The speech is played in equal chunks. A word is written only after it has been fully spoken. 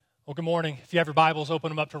Well, good morning. If you have your Bibles, open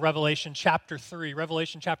them up to Revelation chapter 3.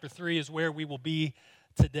 Revelation chapter 3 is where we will be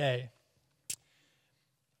today.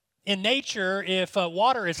 In nature, if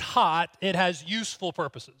water is hot, it has useful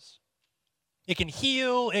purposes. It can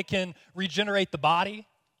heal, it can regenerate the body.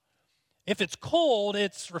 If it's cold,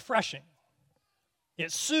 it's refreshing.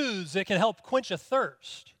 It soothes, it can help quench a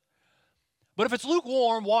thirst. But if it's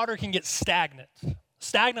lukewarm, water can get stagnant.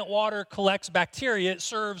 Stagnant water collects bacteria, it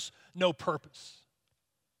serves no purpose.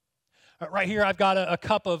 Right here, I've got a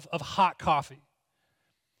cup of hot coffee.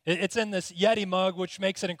 It's in this Yeti mug, which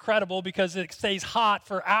makes it incredible because it stays hot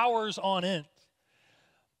for hours on end.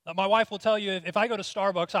 My wife will tell you, if I go to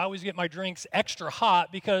Starbucks, I always get my drinks extra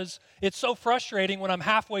hot because it's so frustrating when I'm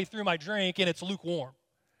halfway through my drink and it's lukewarm.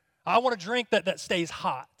 I want a drink that stays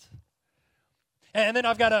hot. And then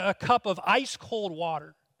I've got a cup of ice cold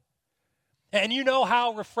water. And you know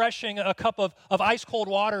how refreshing a cup of ice cold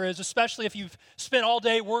water is, especially if you've spent all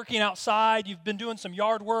day working outside, you've been doing some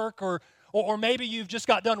yard work, or maybe you've just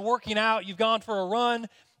got done working out, you've gone for a run,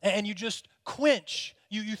 and you just quench,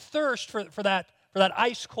 you thirst for that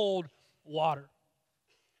ice cold water.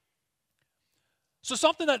 So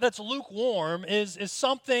something that's lukewarm is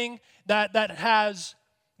something that has,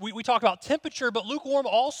 we talk about temperature, but lukewarm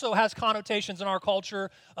also has connotations in our culture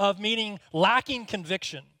of meaning lacking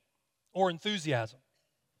conviction or enthusiasm.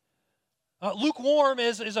 Lukewarm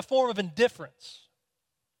is a form of indifference.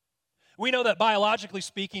 We know that biologically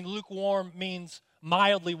speaking, lukewarm means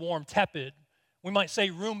mildly warm, tepid. We might say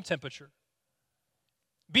room temperature.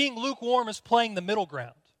 Being lukewarm is playing the middle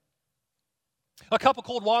ground. A cup of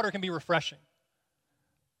cold water can be refreshing.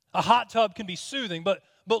 A hot tub can be soothing, but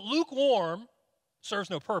lukewarm serves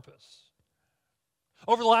no purpose.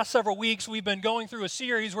 Over the last several weeks, we've been going through a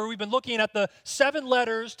series where we've been looking at the 7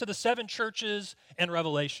 letters to the 7 churches in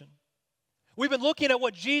Revelation. We've been looking at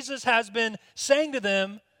what Jesus has been saying to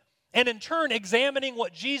them, and in turn, examining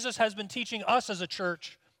what Jesus has been teaching us as a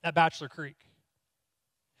church at Bachelor Creek.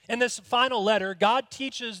 In this final letter, God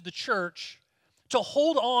teaches the church to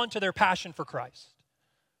hold on to their passion for Christ.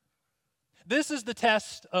 This is the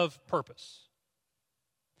test of purpose.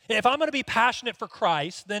 If I'm going to be passionate for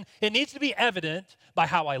Christ, then it needs to be evident by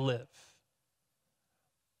how I live.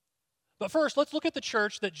 But first, let's look at the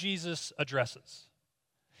church that Jesus addresses.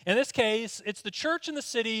 In this case, it's the church in the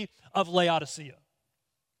city of Laodicea.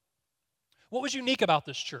 What was unique about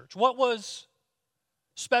this church? What was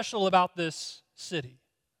special about this city?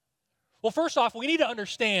 Well, first off, we need to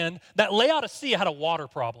understand that Laodicea had a water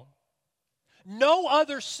problem. No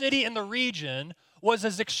other city in the region was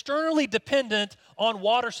as externally dependent on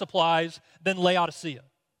water supplies than Laodicea.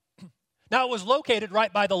 Now, it was located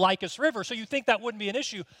right by the Lycus River, so you think that wouldn't be an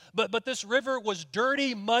issue, but this river was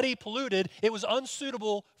dirty, muddy, polluted. It was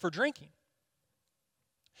unsuitable for drinking.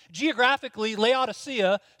 Geographically,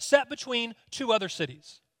 Laodicea sat between 2 other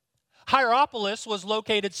cities. Hierapolis was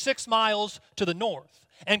located 6 miles to the north,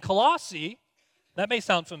 and Colossae, that may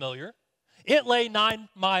sound familiar, it lay 9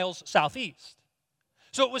 miles southeast.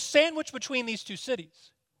 So it was sandwiched between these 2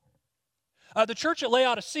 cities. The church at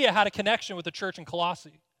Laodicea had a connection with the church in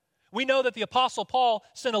Colossae. We know that the Apostle Paul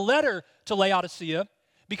sent a letter to Laodicea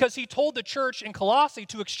because he told the church in Colossae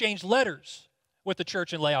to exchange letters with the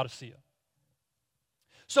church in Laodicea.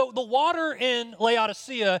 So the water in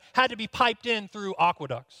Laodicea had to be piped in through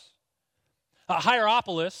aqueducts.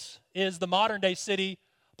 Hierapolis is the modern-day city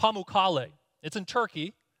Pamukkale. It's in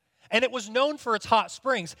Turkey, and it was known for its hot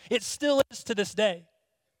springs. It still is to this day.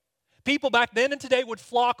 People back then and today would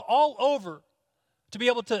flock all over to be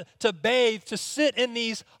able to bathe, to sit in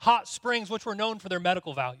these hot springs, which were known for their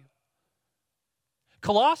medical value.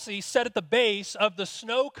 Colossae sat at the base of the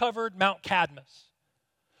snow-covered Mount Cadmus.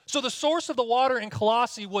 So the source of the water in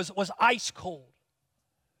Colossae was ice cold.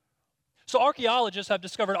 So archaeologists have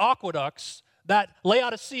discovered aqueducts that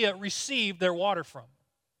Laodicea received their water from,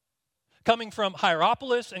 coming from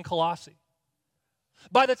Hierapolis and Colossae.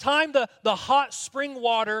 By the time the hot spring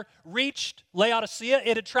water reached Laodicea,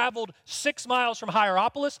 it had traveled 6 miles from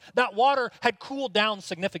Hierapolis. That water had cooled down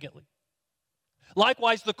significantly.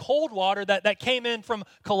 Likewise, the cold water that came in from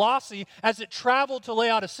Colossae, as it traveled to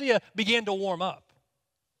Laodicea, began to warm up.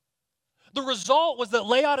 The result was that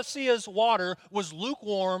Laodicea's water was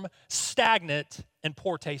lukewarm, stagnant, and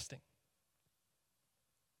poor tasting.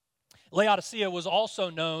 Laodicea was also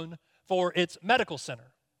known for its medical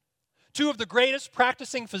center. 2 of the greatest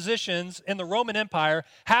practicing physicians in the Roman Empire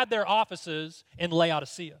had their offices in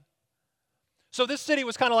Laodicea. So this city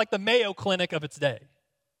was kind of like the Mayo Clinic of its day.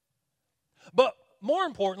 But more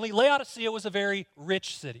importantly, Laodicea was a very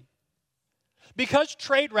rich city. because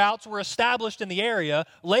trade routes were established in the area,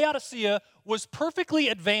 Laodicea was perfectly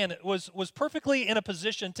in a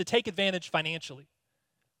position to take advantage financially.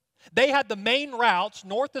 They had the main routes,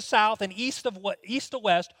 north to south and east to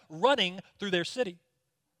west, running through their city.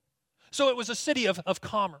 So it was a city of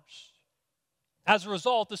commerce. As a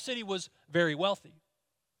result, the city was very wealthy.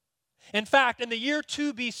 In fact, in the year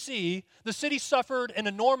 2 BC, the city suffered an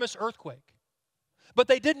enormous earthquake. But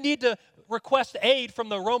they didn't need to request aid from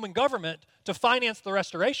the Roman government to finance the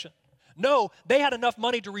restoration. No, they had enough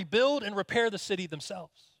money to rebuild and repair the city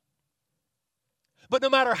themselves. But no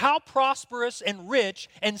matter how prosperous and rich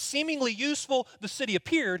and seemingly useful the city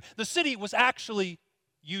appeared, the city was actually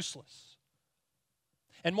useless.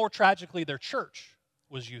 And more tragically, their church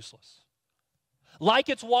was useless. Like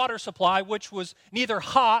its water supply, which was neither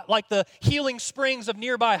hot, like the healing springs of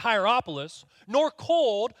nearby Hierapolis, nor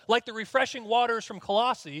cold, like the refreshing waters from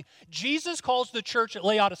Colossae, Jesus calls the church at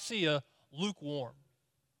Laodicea lukewarm.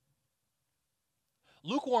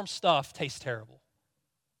 Lukewarm stuff tastes terrible.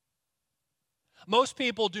 Most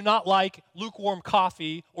people do not like lukewarm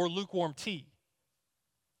coffee or lukewarm tea.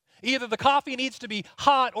 Either the coffee needs to be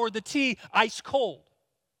hot or the tea ice cold.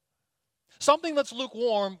 Something that's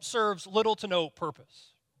lukewarm serves little to no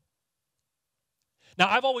purpose. Now,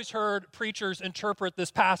 I've always heard preachers interpret this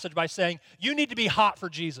passage by saying, you need to be hot for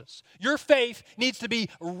Jesus. Your faith needs to be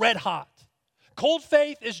red hot. Cold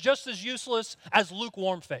faith is just as useless as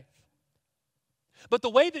lukewarm faith. But the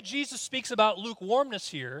way that Jesus speaks about lukewarmness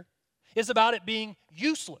here is about it being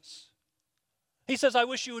useless. He says, I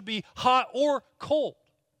wish you would be hot or cold.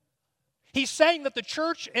 He's saying that the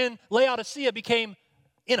church in Laodicea became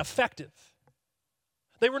ineffective.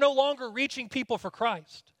 They were no longer reaching people for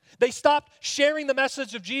Christ. They stopped sharing the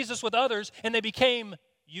message of Jesus with others, and they became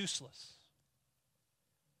useless.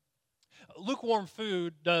 Lukewarm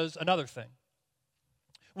food does another thing.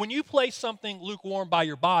 When you place something lukewarm by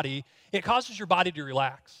your body, it causes your body to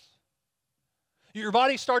relax. Your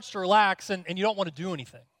body starts to relax, and you don't want to do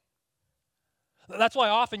anything. That's why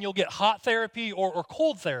often you'll get hot therapy or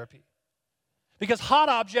cold therapy. Because hot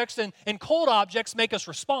objects and cold objects make us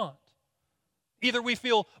respond. Either we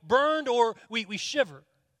feel burned or we shiver.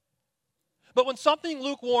 But when something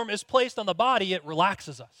lukewarm is placed on the body, it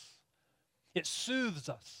relaxes us. It soothes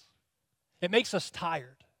us. It makes us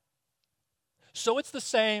tired. So it's the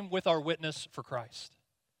same with our witness for Christ.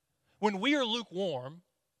 When we are lukewarm,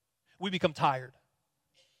 we become tired.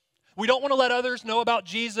 We don't want to let others know about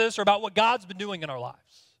Jesus or about what God's been doing in our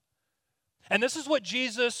lives. And this is what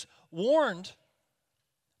Jesus warned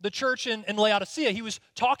the church in Laodicea. He was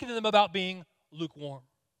talking to them about being lukewarm.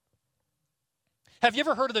 Have you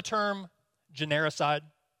ever heard of the term genericide?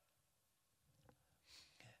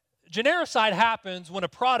 Genericide happens when a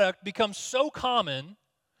product becomes so common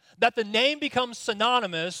that the name becomes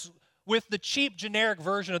synonymous with the cheap generic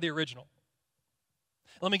version of the original.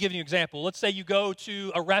 Let me give you an example. Let's say you go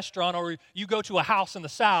to a restaurant or you go to a house in the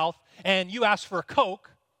South and you ask for a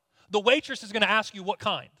Coke. The waitress is going to ask you what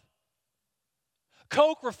kind.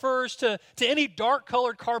 Coke refers to any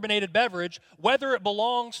dark-colored carbonated beverage, whether it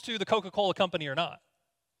belongs to the Coca-Cola company or not.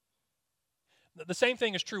 The same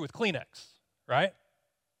thing is true with Kleenex, right?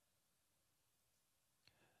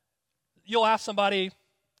 You'll ask somebody,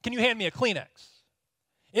 can you hand me a Kleenex?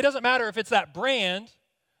 It doesn't matter if it's that brand.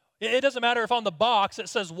 It doesn't matter if on the box it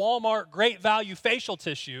says Walmart Great Value Facial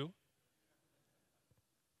Tissue.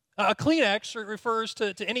 A Kleenex refers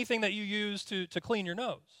to anything that you use to clean your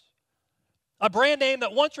nose. A brand name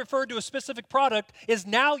that once referred to a specific product is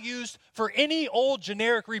now used for any old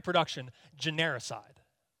generic reproduction, genericide.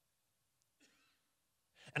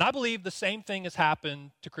 And I believe the same thing has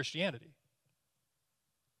happened to Christianity.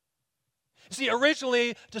 See,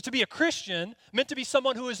 originally, to be a Christian meant to be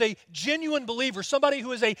someone who is a genuine believer, somebody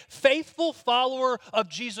who is a faithful follower of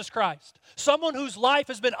Jesus Christ, someone whose life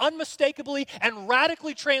has been unmistakably and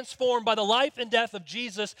radically transformed by the life and death of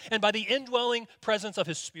Jesus and by the indwelling presence of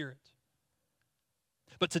His Spirit.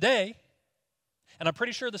 But today, and I'm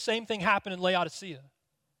pretty sure the same thing happened in Laodicea,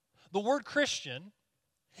 the word Christian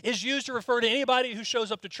is used to refer to anybody who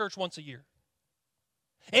shows up to church once a year.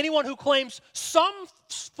 Anyone who claims some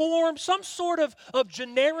form, some sort of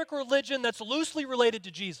generic religion that's loosely related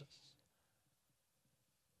to Jesus.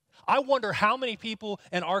 I wonder how many people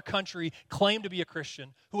in our country claim to be a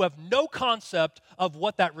Christian who have no concept of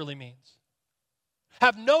what that really means.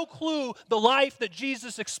 Have no clue the life that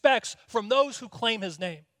Jesus expects from those who claim His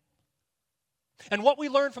name. And what we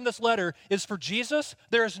learn from this letter is for Jesus,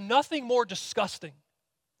 there is nothing more disgusting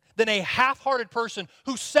than a half-hearted person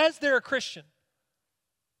who says they're a Christian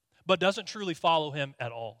but doesn't truly follow Him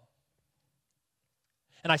at all.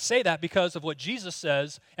 And I say that because of what Jesus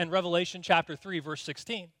says in Revelation chapter 3, verse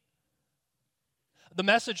 16. The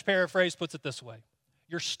Message paraphrase puts it this way: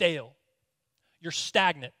 you're stale, you're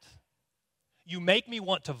stagnant, you make me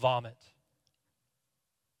want to vomit.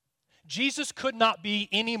 Jesus could not be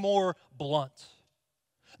any more blunt.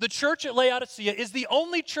 The church at Laodicea is the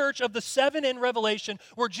only church of the 7 in Revelation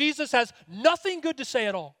where Jesus has nothing good to say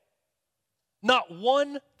at all. Not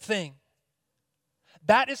one thing.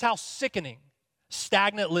 That is how sickening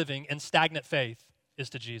stagnant living and stagnant faith is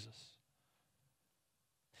to Jesus.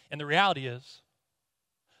 And the reality is,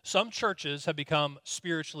 some churches have become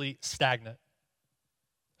spiritually stagnant.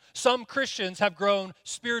 Some Christians have grown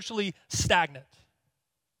spiritually stagnant.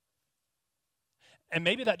 And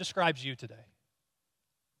maybe that describes you today.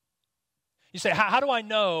 You say, how do I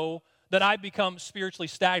know that I've become spiritually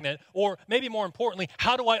stagnant? Or maybe more importantly,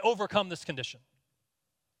 how do I overcome this condition?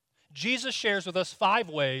 Jesus shares with us 5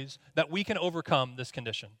 ways that we can overcome this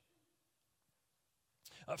condition.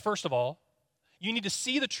 First of all, you need to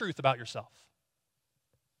see the truth about yourself.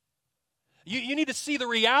 You need to see the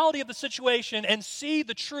reality of the situation and see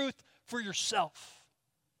the truth for yourself.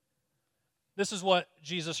 This is what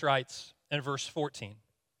Jesus writes in verse 14.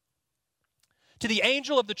 To the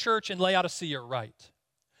angel of the church in Laodicea write,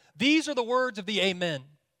 these are the words of the Amen,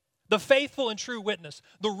 the faithful and true witness,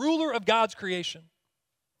 the ruler of God's creation.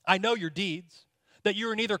 I know your deeds, that you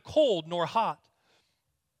are neither cold nor hot.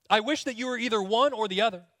 I wish that you were either one or the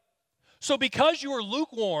other. So because you are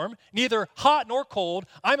lukewarm, neither hot nor cold,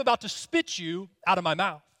 I'm about to spit you out of my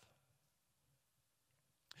mouth.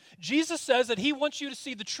 Jesus says that he wants you to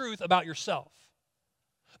see the truth about yourself.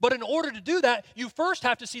 But in order to do that, you first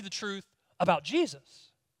have to see the truth about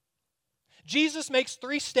Jesus. Jesus makes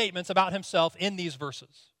 3 statements about himself in these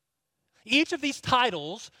verses. Each of these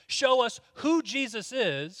titles show us who Jesus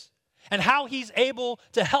is and how he's able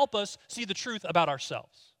to help us see the truth about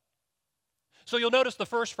ourselves. So you'll notice the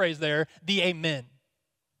first phrase there, the Amen.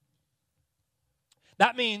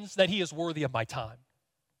 That means that he is worthy of my time.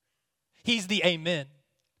 He's the Amen.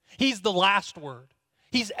 He's the last word.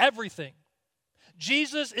 He's everything.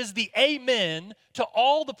 Jesus is the Amen to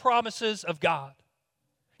all the promises of God.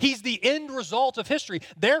 He's the end result of history.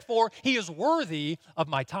 Therefore, he is worthy of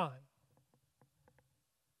my time.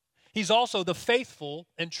 He's also the faithful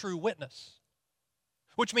and true witness,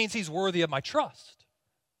 which means he's worthy of my trust.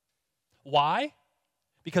 Why?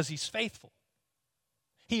 Because he's faithful.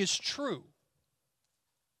 He is true.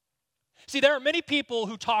 See, there are many people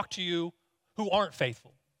who talk to you who aren't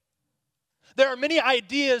faithful. There are many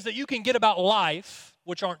ideas that you can get about life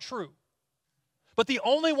which aren't true. But the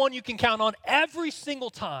only one you can count on every single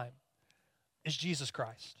time is Jesus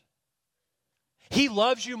Christ. He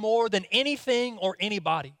loves you more than anything or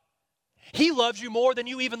anybody. He loves you more than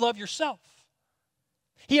you even love yourself.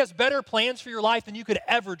 He has better plans for your life than you could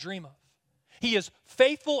ever dream of. He is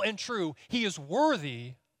faithful and true. He is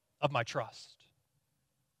worthy of my trust.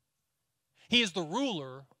 He is the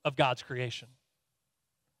ruler of God's creation.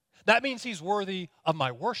 That means he's worthy of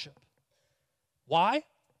my worship. Why?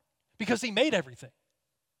 Because he made everything.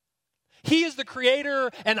 He is the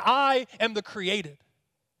creator and I am the created.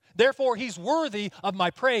 Therefore, he's worthy of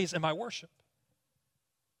my praise and my worship.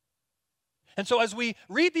 And so as we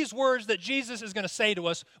read these words that Jesus is going to say to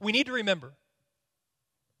us, we need to remember,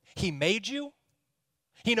 he made you.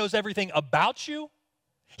 He knows everything about you.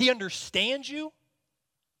 He understands you.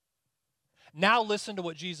 Now listen to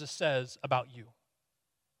what Jesus says about you.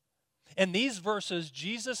 In these verses,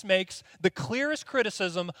 Jesus makes the clearest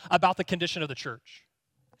criticism about the condition of the church.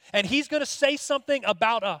 And he's going to say something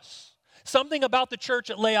about us, something about the church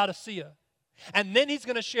at Laodicea. And then he's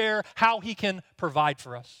going to share how he can provide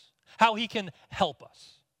for us, how he can help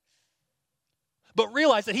us. But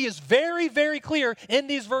realize that he is very, very clear in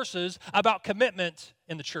these verses about commitment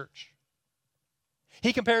in the church.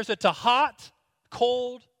 He compares it to hot,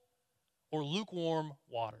 cold, or lukewarm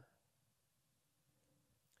water.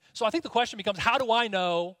 So I think the question becomes, how do I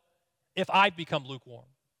know if I've become lukewarm?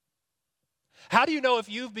 How do you know if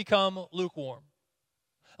you've become lukewarm?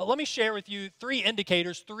 Let me share with you 3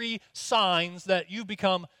 indicators, 3 signs that you've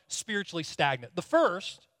become spiritually stagnant. The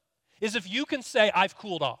first is if you can say, I've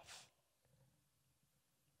cooled off.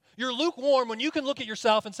 You're lukewarm when you can look at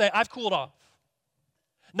yourself and say, I've cooled off.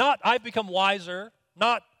 Not, I've become wiser.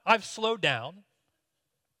 Not, I've slowed down.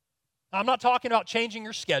 I'm not talking about changing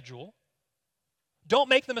your schedule. Don't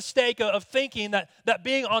make the mistake of thinking that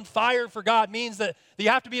being on fire for God means that you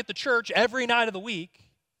have to be at the church every night of the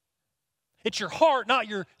week. It's your heart, not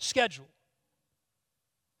your schedule.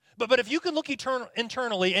 But if you can look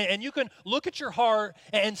internally and you can look at your heart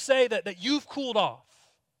and say that you've cooled off,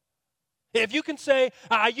 If you can say,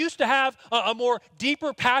 I used to have a more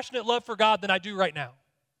deeper, passionate love for God than I do right now.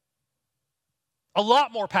 A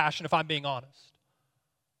lot more passion, if I'm being honest.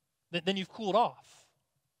 Then you've cooled off.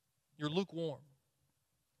 You're lukewarm.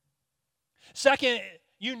 Second,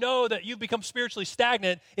 you know that you've become spiritually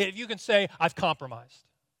stagnant if you can say, I've compromised.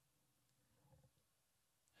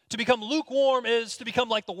 To become lukewarm is to become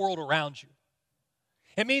like the world around you.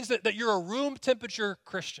 It means that you're a room temperature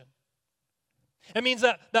Christian. It means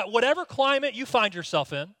that whatever climate you find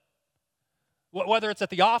yourself in, whether it's at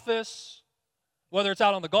the office, whether it's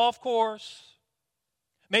out on the golf course,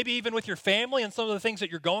 maybe even with your family and some of the things that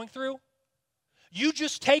you're going through, you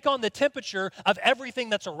just take on the temperature of everything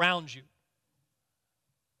that's around you.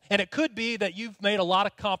 And it could be that you've made a lot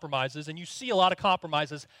of compromises and you see a lot of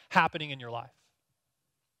compromises happening in your life.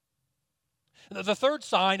 The third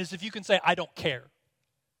sign is if you can say, I don't care.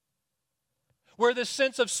 Where this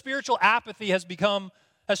sense of spiritual apathy has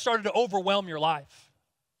started to overwhelm your life.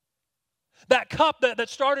 That cup that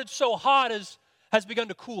started so hot has begun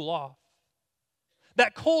to cool off.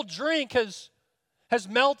 That cold drink has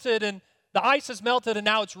melted and the ice has melted and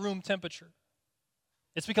now it's room temperature.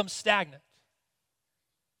 It's become stagnant.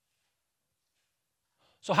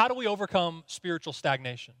 So how do we overcome spiritual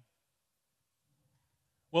stagnation?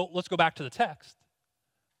 Well, let's go back to the text.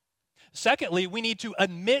 Secondly, we need to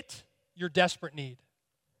admit your desperate need.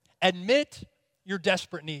 Admit your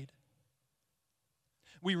desperate need.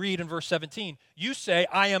 We read in verse 17, you say,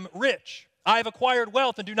 I am rich, I have acquired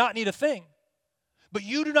wealth and do not need a thing. But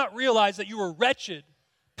you do not realize that you are wretched,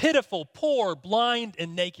 pitiful, poor, blind,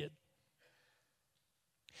 and naked.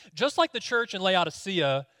 Just like the church in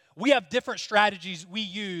Laodicea, we have different strategies we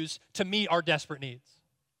use to meet our desperate needs.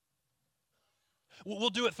 We'll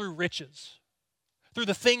do it through riches, through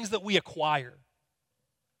the things that we acquire.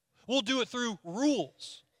 We'll do it through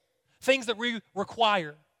rules, things that we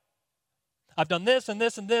require. I've done this and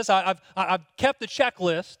this and this. I've kept the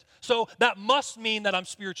checklist, so that must mean that I'm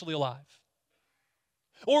spiritually alive.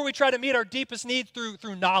 Or we try to meet our deepest needs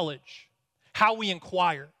through knowledge, how we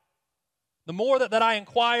inquire. The more that I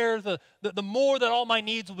inquire, the more that all my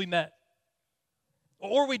needs will be met.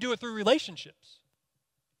 Or we do it through relationships,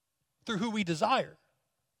 through who we desire.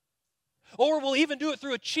 Or we'll even do it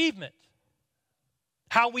through achievement,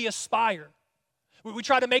 how we aspire. We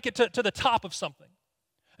try to make it to the top of something.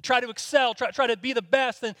 Try to excel, try to be the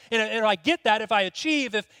best, and if I get that, if I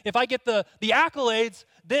achieve, if I get the accolades,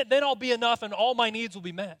 then I'll be enough and all my needs will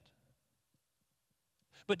be met.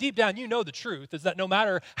 But deep down, you know the truth is that no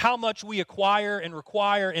matter how much we acquire and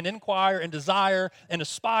require and inquire and desire and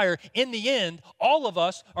aspire, in the end, all of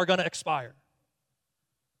us are going to expire.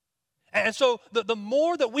 And so the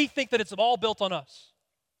more that we think that it's all built on us,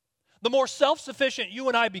 the more self-sufficient you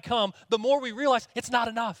and I become, the more we realize it's not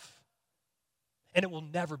enough. And it will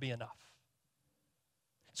never be enough.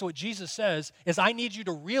 So what Jesus says is, I need you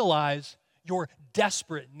to realize your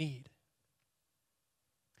desperate need.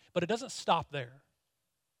 But it doesn't stop there.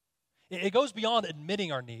 It goes beyond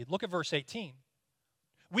admitting our need. Look at verse 18.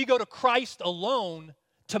 We go to Christ alone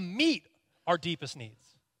to meet our deepest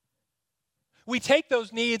needs. We take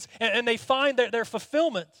those needs and they find their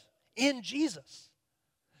fulfillment in Jesus.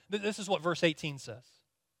 This is what verse 18 says.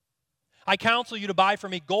 I counsel you to buy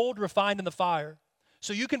from me gold refined in the fire,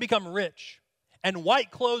 so you can become rich, and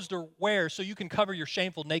white clothes to wear so you can cover your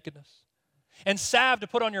shameful nakedness, and salve to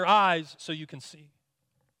put on your eyes so you can see.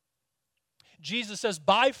 Jesus says,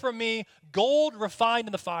 buy from me gold refined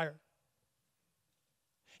in the fire.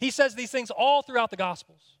 He says these things all throughout the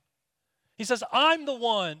Gospels. He says, I'm the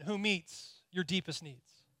one who meets your deepest needs.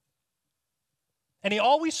 And he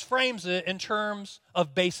always frames it in terms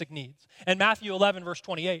of basic needs. In Matthew 11, verse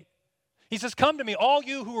 28, he says, come to me, all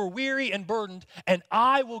you who are weary and burdened, and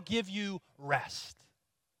I will give you rest.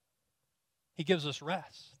 He gives us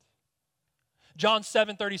rest. John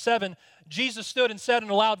 7:37, Jesus stood and said in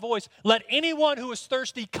a loud voice, let anyone who is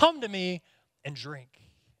thirsty come to me and drink.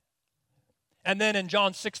 And then in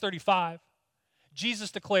John 6:35,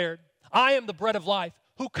 Jesus declared, I am the bread of life.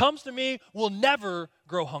 Who comes to me will never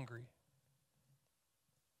grow hungry.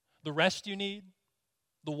 The rest you need,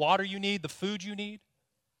 the water you need, the food you need.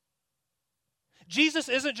 Jesus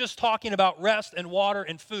isn't just talking about rest and water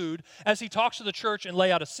and food as he talks to the church in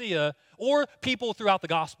Laodicea or people throughout the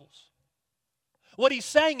Gospels. What he's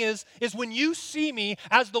saying is when you see me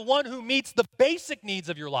as the one who meets the basic needs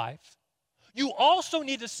of your life, you also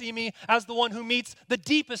need to see me as the one who meets the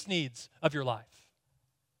deepest needs of your life.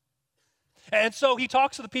 And so he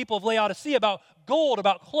talks to the people of Laodicea about gold,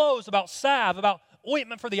 about clothes, about salve, about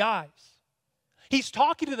ointment for the eyes. He's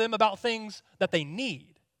talking to them about things that they need.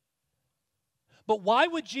 But why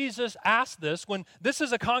would Jesus ask this when this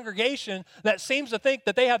is a congregation that seems to think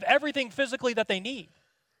that they have everything physically that they need?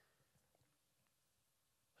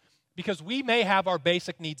 Because we may have our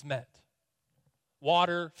basic needs met.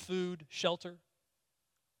 Water, food, shelter.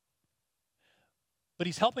 But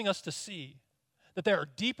he's helping us to see that there are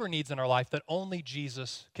deeper needs in our life that only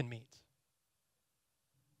Jesus can meet.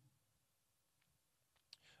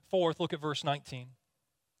 Fourth, look at verse 19.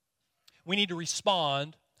 We need to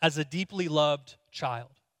respond as a deeply loved child.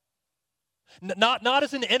 Not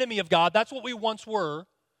as an enemy of God, that's what we once were,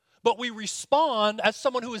 but we respond as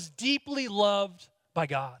someone who is deeply loved by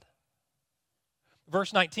God.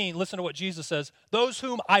 Verse 19, listen to what Jesus says. Those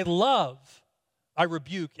whom I love, I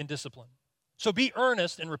rebuke and discipline. So be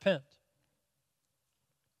earnest and repent.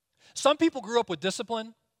 Some people grew up with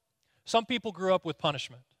discipline. Some people grew up with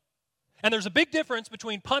punishment. And there's a big difference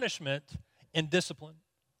between punishment and discipline.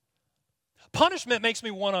 Punishment makes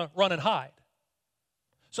me want to run and hide.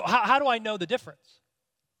 So how do I know the difference?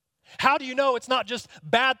 How do you know it's not just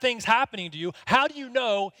bad things happening to you? How do you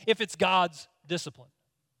know if it's God's discipline?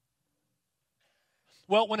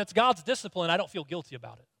 Well, when it's God's discipline, I don't feel guilty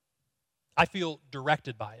about it. I feel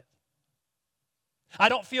directed by it. I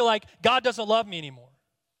don't feel like God doesn't love me anymore.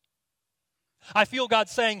 I feel God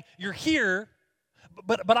saying, you're here,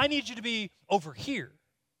 but I need you to be over here.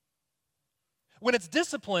 When it's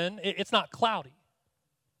discipline, it's not cloudy.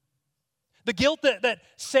 The guilt that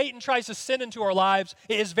Satan tries to send into our lives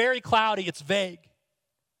is very cloudy. It's vague.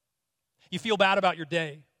 You feel bad about your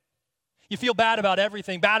day. You feel bad about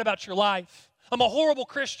everything, bad about your life. I'm a horrible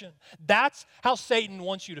Christian. That's how Satan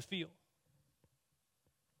wants you to feel.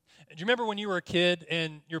 Do you remember when you were a kid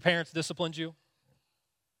and your parents disciplined you?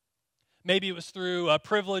 Maybe it was through a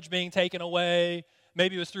privilege being taken away.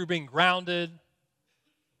 Maybe it was through being grounded.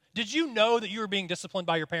 Did you know that you were being disciplined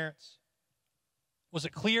by your parents? Was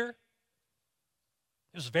it clear?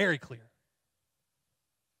 It was very clear.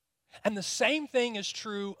 And the same thing is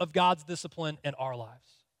true of God's discipline in our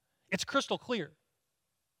lives. It's crystal clear.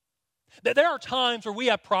 That there are times where we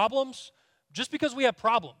have problems just because we have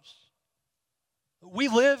problems. We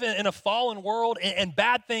live in a fallen world and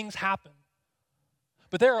bad things happen.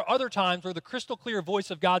 But there are other times where the crystal clear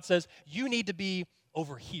voice of God says, you need to be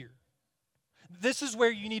over here. This is where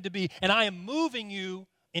you need to be, and I am moving you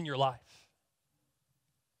in your life.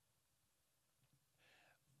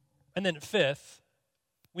 And then fifth,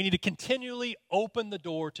 we need to continually open the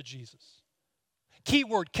door to Jesus. Key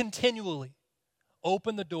word, continually.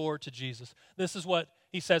 Open the door to Jesus. This is what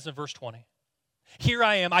he says in verse 20. Here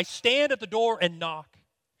I am. I stand at the door and knock.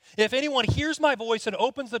 If anyone hears my voice and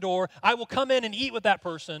opens the door, I will come in and eat with that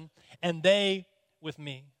person, and they with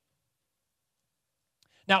me.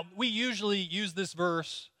 Now, we usually use this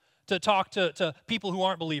verse to talk to people who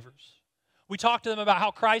aren't believers. We talk to them about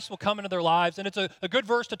how Christ will come into their lives, and it's a good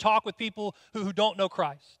verse to talk with people who don't know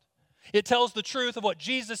Christ. It tells the truth of what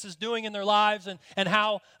Jesus is doing in their lives and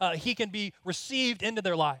how he can be received into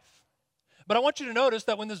their life. But I want you to notice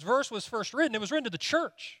that when this verse was first written, it was written to the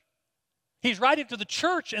church. He's writing to the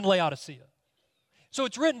church in Laodicea. So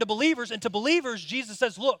it's written to believers, and to believers, Jesus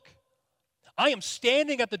says, look, I am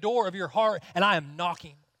standing at the door of your heart, and I am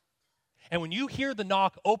knocking. And when you hear the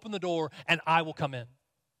knock, open the door, and I will come in.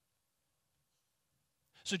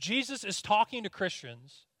 So Jesus is talking to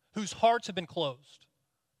Christians whose hearts have been closed,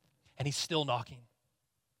 and he's still knocking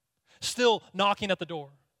at the door.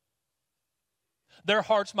 Their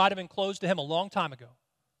hearts might have been closed to him a long time ago,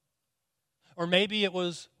 or maybe it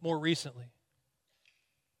was more recently.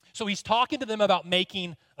 So he's talking to them about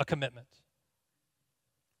making a commitment.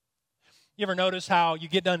 You ever notice how you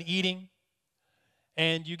get done eating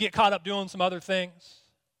and you get caught up doing some other things?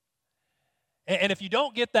 And if you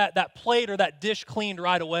don't get that plate or that dish cleaned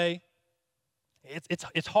right away,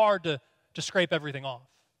 it's hard to scrape everything off.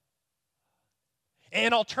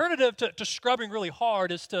 An alternative to scrubbing really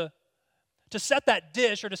hard is to set that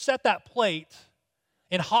dish or to set that plate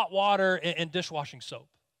in hot water and dishwashing soap.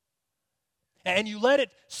 And you let it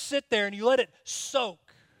sit there and you let it soak.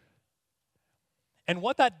 And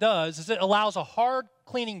what that does is it allows a hard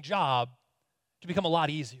cleaning job to become a lot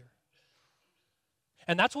easier.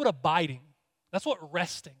 And that's what abiding, that's what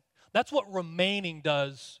resting, that's what remaining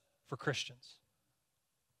does for Christians.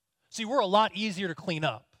 See, we're a lot easier to clean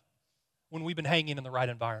up when we've been hanging in the right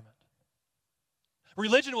environment.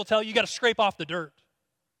 Religion will tell you got to scrape off the dirt.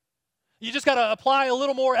 You just got to apply a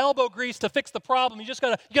little more elbow grease to fix the problem. You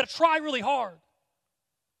got to try really hard.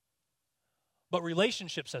 But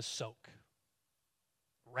relationship says soak,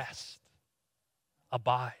 rest,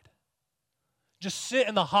 abide. Just sit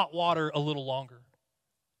in the hot water a little longer.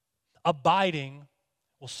 Abiding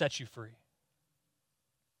will set you free.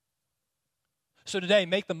 So today,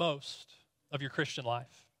 make the most of your Christian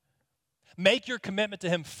life. Make your commitment to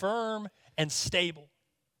him firm and stable.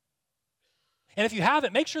 And if you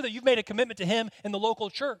haven't, make sure that you've made a commitment to him in the local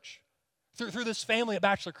church through this family at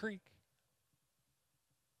Bachelor Creek.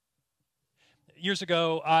 Years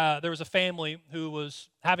ago, there was a family who was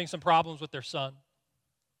having some problems with their son.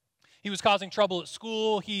 He was causing trouble at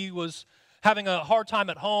school. He was having a hard time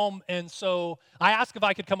at home. And so I asked if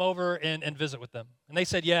I could come over and visit with them. And they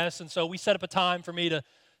said yes. And so we set up a time for me to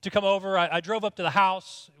come over. I drove up to the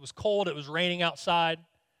house. It was cold. It was raining outside.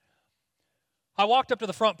 I walked up to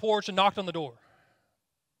the front porch and knocked on the door.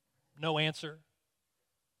 No answer.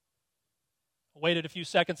 I waited a few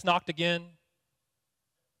seconds, knocked again.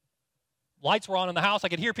 Lights were on in the house. I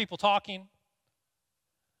could hear people talking.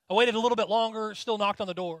 I waited a little bit longer, still knocked on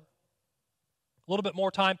the door. A little bit more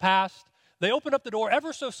time passed. They opened up the door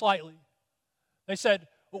ever so slightly. They said,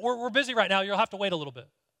 we're busy right now. You'll have to wait a little bit.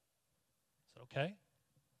 I said, okay.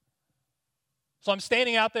 So I'm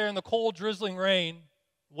standing out there in the cold, drizzling rain,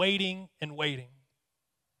 waiting and waiting.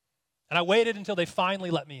 And I waited until they finally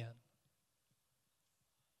let me in.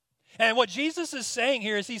 And what Jesus is saying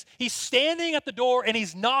here is he's standing at the door and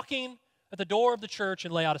he's knocking at the door of the church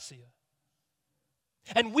in Laodicea.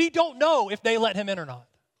 And we don't know if they let him in or not.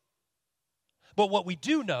 But what we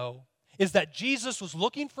do know is that Jesus was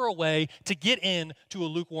looking for a way to get in to a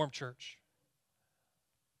lukewarm church.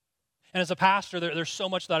 And as a pastor, there's so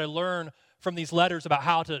much that I learn from these letters about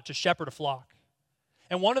how to shepherd a flock.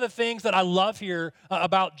 And one of the things that I love here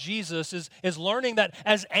about Jesus is learning that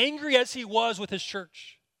as angry as he was with his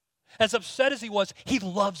church, as upset as he was, he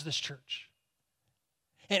loves this church.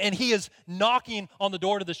 And he is knocking on the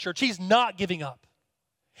door to this church. He's not giving up.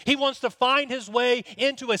 He wants to find his way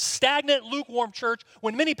into a stagnant, lukewarm church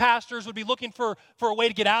when many pastors would be looking for a way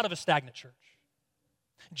to get out of a stagnant church.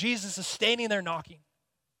 Jesus is standing there knocking.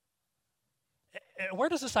 And where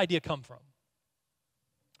does this idea come from?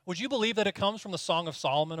 Would you believe that it comes from the Song of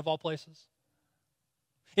Solomon, of all places?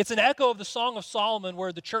 It's an echo of the Song of Solomon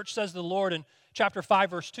where the church says to the Lord in chapter 5,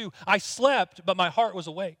 verse 2, I slept, but my heart was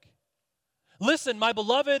awake. Listen, my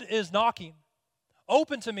beloved is knocking.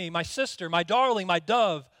 Open to me, my sister, my darling, my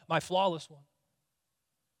dove, my flawless one.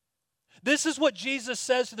 This is what Jesus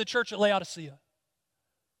says to the church at Laodicea.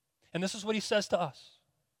 And this is what he says to us.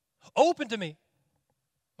 Open to me,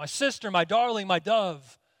 my sister, my darling, my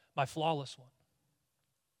dove, my flawless one.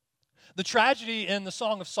 The tragedy in the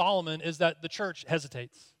Song of Solomon is that the church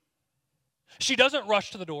hesitates. She doesn't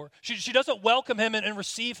rush to the door. She doesn't welcome him and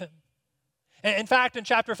receive him. And in fact, in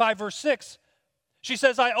chapter 5, verse 6, she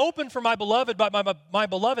says, I opened for my beloved, but my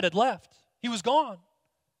beloved had left. He was gone.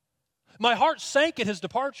 My heart sank at his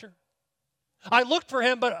departure. I looked for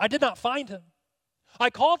him, but I did not find him.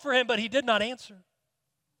 I called for him, but he did not answer.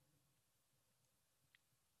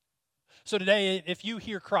 So today, if you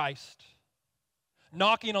hear Christ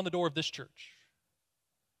knocking on the door of this church,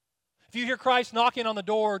 if you hear Christ knocking on the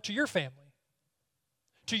door to your family,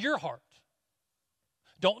 to your heart,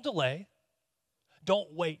 don't delay,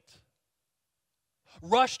 don't wait.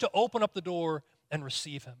 Rush to open up the door and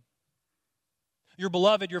receive him. Your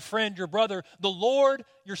beloved, your friend, your brother, the Lord,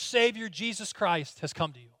 your Savior, Jesus Christ, has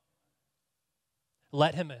come to you.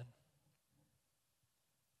 Let him in.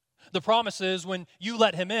 The promise is when you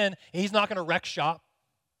let him in, he's not going to wreck shop.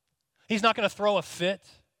 He's not going to throw a fit.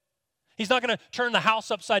 He's not going to turn the house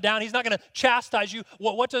upside down. He's not going to chastise you.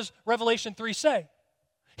 What does Revelation 3 say?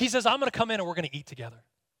 He says, I'm going to come in and we're going to eat together.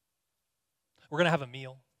 We're going to have a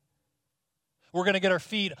meal. We're going to get our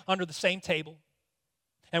feet under the same table.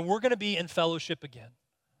 And we're going to be in fellowship again.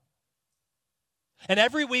 And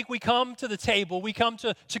every week we come to the table, we come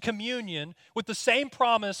to communion with the same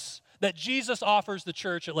promise that Jesus offers the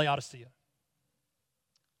church at Laodicea.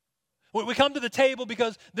 We come to the table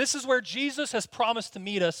because this is where Jesus has promised to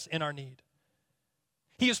meet us in our need.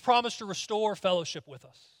 He has promised to restore fellowship with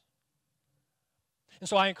us. And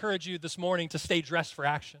so I encourage you this morning to stay dressed for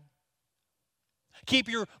action. Keep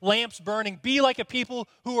your lamps burning. Be like a people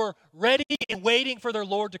who are ready and waiting for their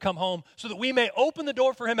Lord to come home so that we may open the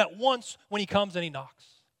door for him at once when he comes and he knocks.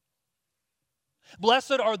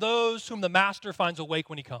 Blessed are those whom the master finds awake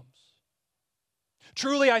when he comes.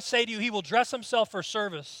 Truly I say to you, he will dress himself for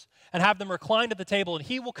service and have them reclined at the table, and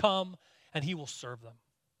he will come and he will serve them.